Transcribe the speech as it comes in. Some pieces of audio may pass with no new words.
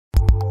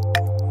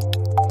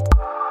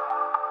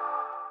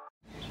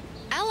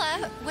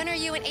when are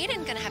you and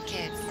Aiden gonna have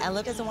kids?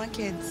 Ella doesn't want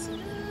kids.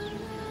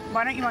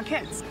 Why don't you want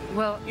kids?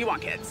 Well, you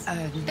want kids.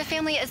 The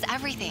family is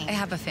everything. I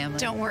have a family.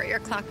 Don't worry, your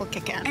clock will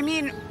kick in. I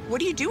mean, what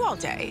do you do all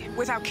day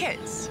without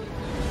kids?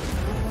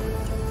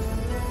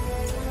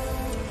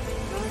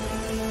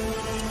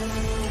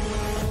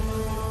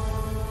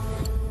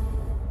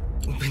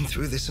 We've been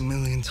through this a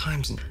million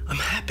times, and I'm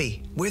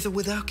happy, with or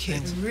without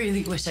kids. I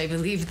really wish I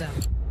believed them.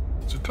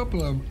 There's a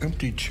couple of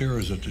empty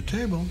chairs at the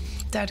table.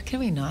 Dad, can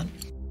we not?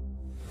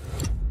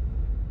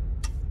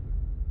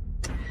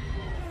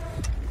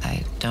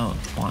 I don't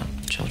want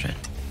children.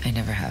 I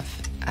never have.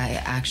 I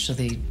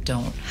actually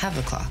don't have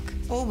a clock.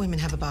 All women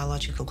have a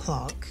biological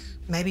clock.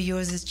 Maybe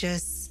yours is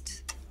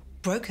just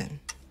broken.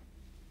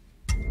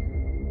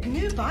 A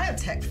new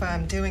biotech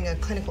firm doing a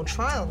clinical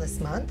trial this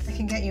month. They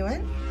can get you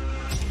in.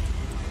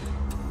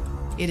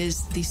 It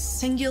is the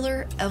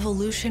singular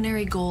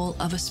evolutionary goal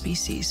of a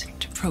species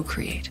to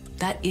procreate.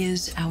 That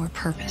is our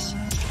purpose.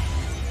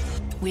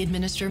 We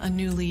administer a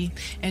newly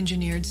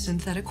engineered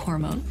synthetic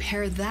hormone,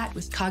 pair that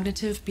with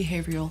cognitive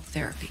behavioral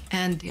therapy,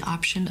 and the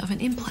option of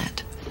an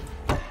implant.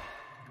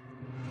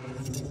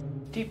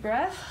 Deep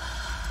breath.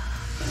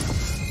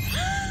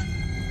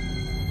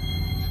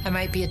 I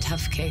might be a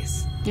tough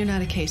case. You're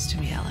not a case to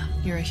me, Ella.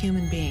 You're a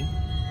human being.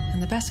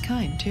 And the best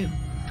kind, too.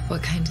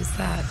 What kind is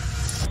that?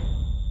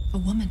 A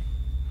woman.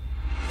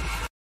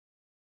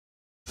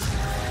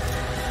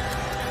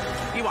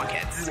 You want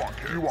kids.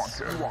 You want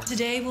kids.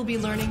 Today, we'll be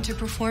learning to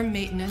perform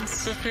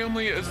maintenance The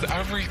family is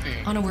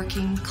everything. on a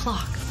working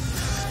clock.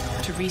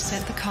 To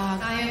reset the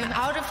cog I am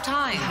out of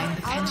time. behind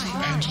the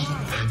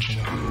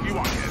pendulum. You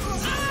want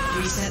kids.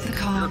 Reset the Your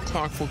cog.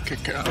 clock will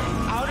kick out.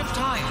 Out of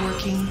time.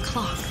 Working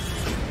clock.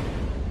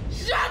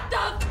 Shut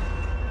up!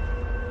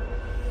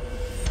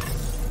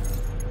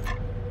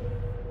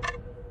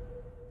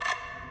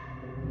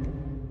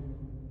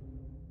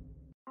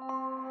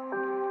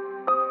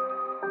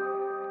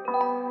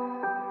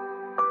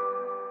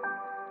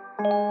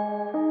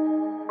 Thank you.